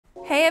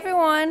Hey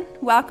everyone!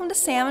 Welcome to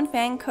Sam and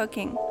Feng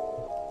Cooking.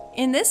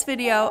 In this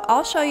video,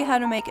 I'll show you how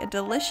to make a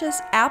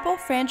delicious apple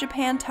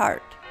Frangipane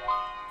Tart.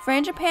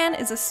 Frangipane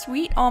is a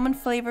sweet almond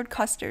flavored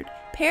custard.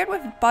 Paired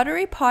with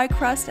buttery pie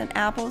crust and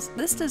apples,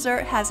 this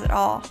dessert has it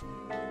all.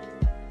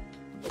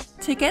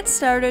 To get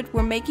started,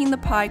 we're making the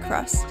pie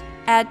crust.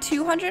 Add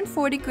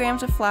 240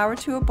 grams of flour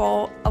to a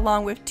bowl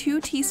along with 2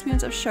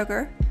 teaspoons of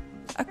sugar,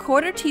 a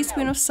 1/4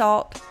 teaspoon of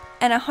salt,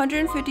 and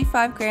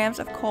 155 grams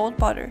of cold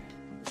butter.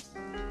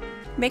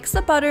 Mix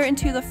the butter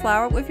into the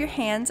flour with your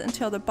hands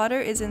until the butter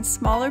is in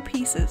smaller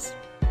pieces.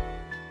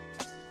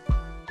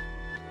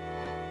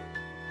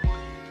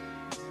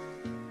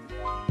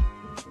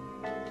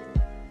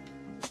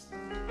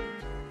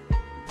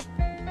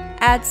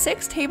 Add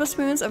 6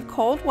 tablespoons of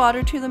cold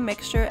water to the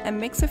mixture and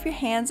mix with your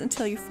hands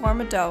until you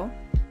form a dough.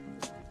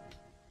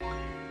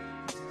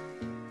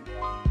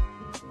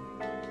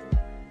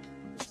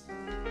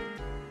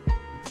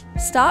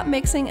 Stop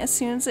mixing as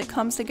soon as it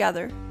comes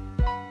together.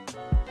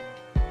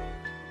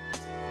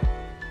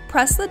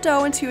 Press the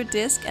dough into a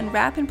disc and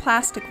wrap in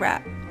plastic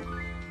wrap.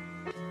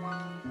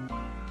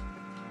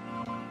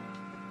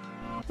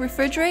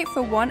 Refrigerate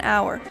for 1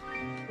 hour.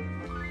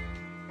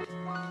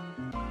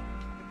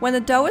 When the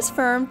dough is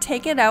firm,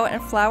 take it out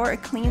and flour a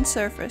clean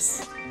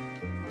surface.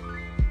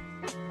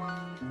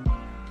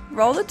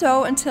 Roll the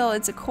dough until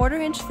it's a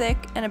 1/4 inch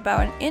thick and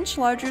about 1 inch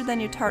larger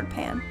than your tart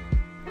pan.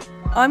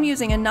 I'm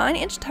using a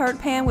 9-inch tart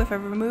pan with a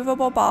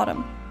removable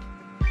bottom.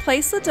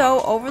 Place the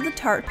dough over the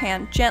tart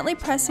pan, gently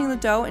pressing the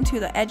dough into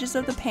the edges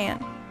of the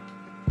pan.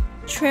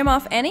 Trim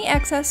off any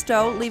excess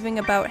dough, leaving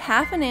about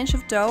 1/2 inch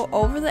of dough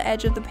over the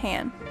edge of the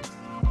pan.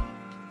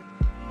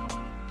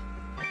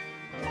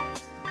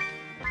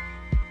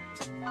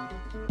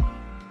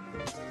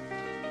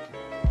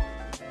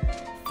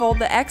 Fold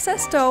the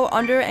excess dough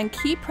under and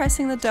keep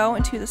pressing the dough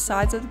into the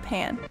sides of the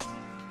pan.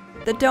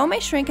 The dough may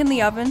shrink in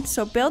the oven,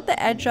 so build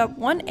the edge up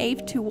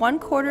 1/8 to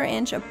 1/4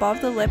 inch above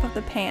the lip of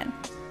the pan.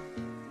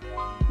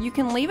 You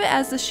can leave it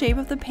as the shape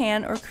of the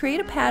pan or create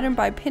a pattern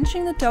by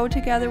pinching the dough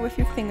together with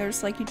your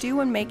fingers like you do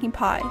when making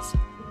pies.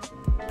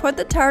 Put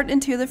the tart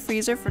into the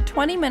freezer for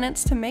 20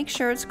 minutes to make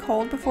sure it's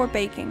cold before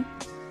baking.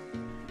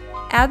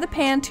 Add the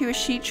pan to a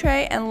sheet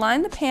tray and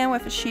line the pan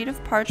with a sheet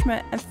of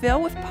parchment and fill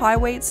with pie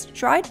weights,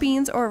 dried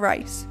beans, or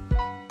rice.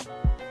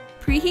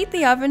 Preheat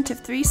the oven to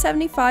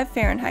 375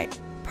 Fahrenheit.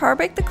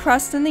 Par-bake the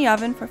crust in the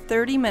oven for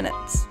 30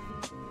 minutes.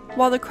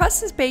 While the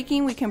crust is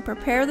baking, we can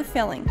prepare the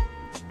filling.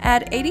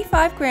 Add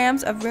 85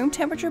 grams of room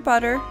temperature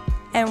butter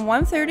and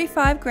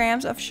 135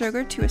 grams of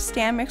sugar to a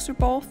stand mixer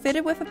bowl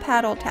fitted with a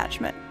paddle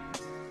attachment.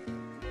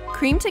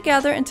 Cream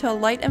together until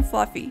light and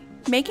fluffy,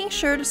 making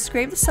sure to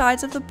scrape the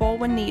sides of the bowl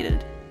when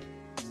needed.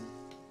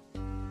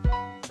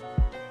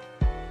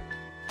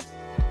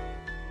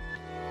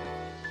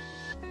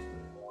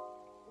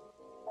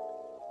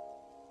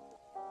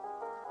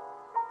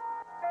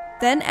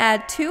 Then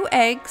add 2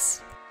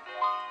 eggs,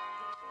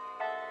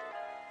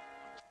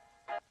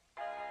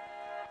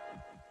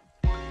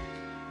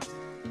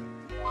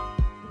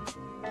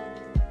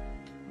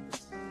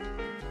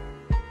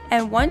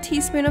 and 1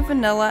 teaspoon of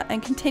vanilla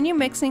and continue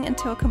mixing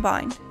until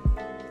combined.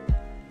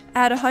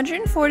 Add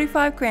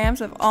 145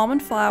 grams of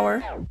almond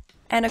flour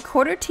and a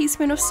 1/4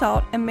 teaspoon of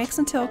salt and mix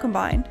until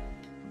combined.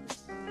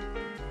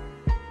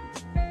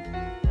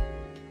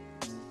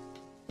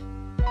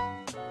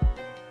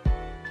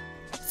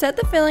 Set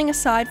the filling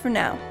aside for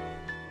now.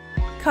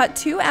 Cut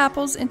 2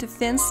 apples into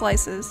thin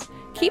slices.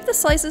 Keep the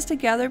slices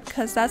together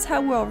because that's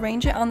how we'll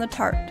arrange it on the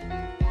tart.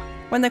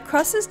 When the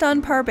crust is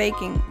done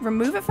par-baking,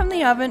 remove it from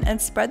the oven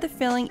and spread the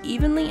filling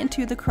evenly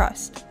into the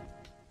crust.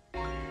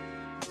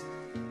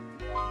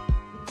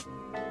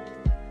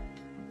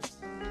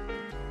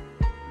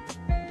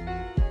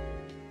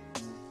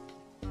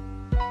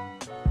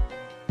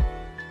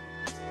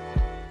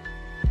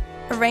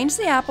 Arrange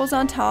the apples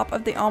on top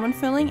of the almond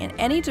filling in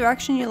any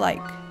direction you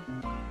like.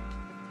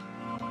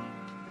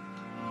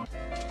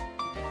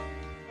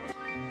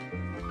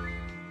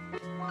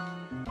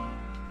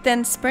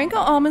 Then sprinkle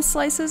almond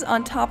slices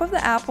on top of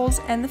the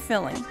apples and the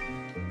filling.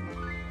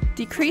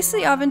 Decrease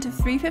the oven to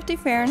 350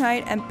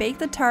 Fahrenheit and bake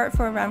the tart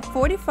for around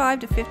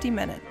 45 to 50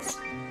 minutes.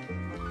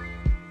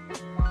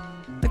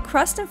 The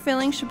crust and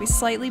filling should be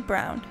slightly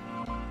browned.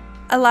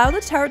 Allow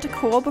the tart to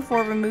cool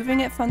before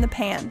removing it from the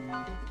pan.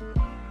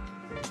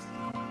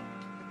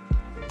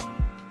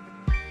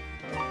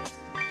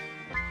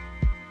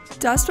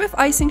 Dust with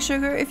icing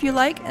sugar if you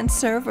like and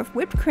serve with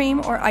whipped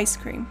cream or ice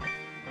cream.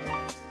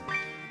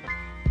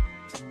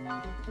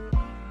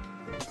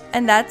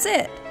 And that's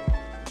it!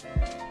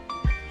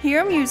 Here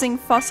I'm using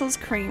Fussel's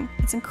cream.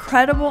 It's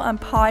incredible on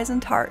pies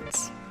and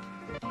tarts.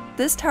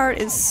 This tart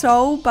is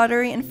so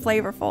buttery and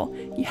flavorful.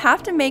 You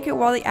have to make it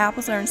while the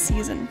apples are in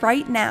season,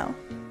 right now.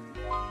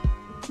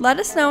 Let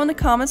us know in the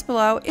comments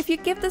below if you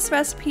give this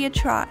recipe a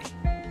try.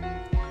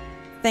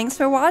 Thanks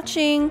for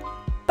watching!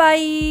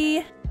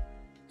 Bye!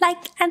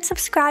 Like and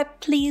subscribe,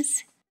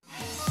 please.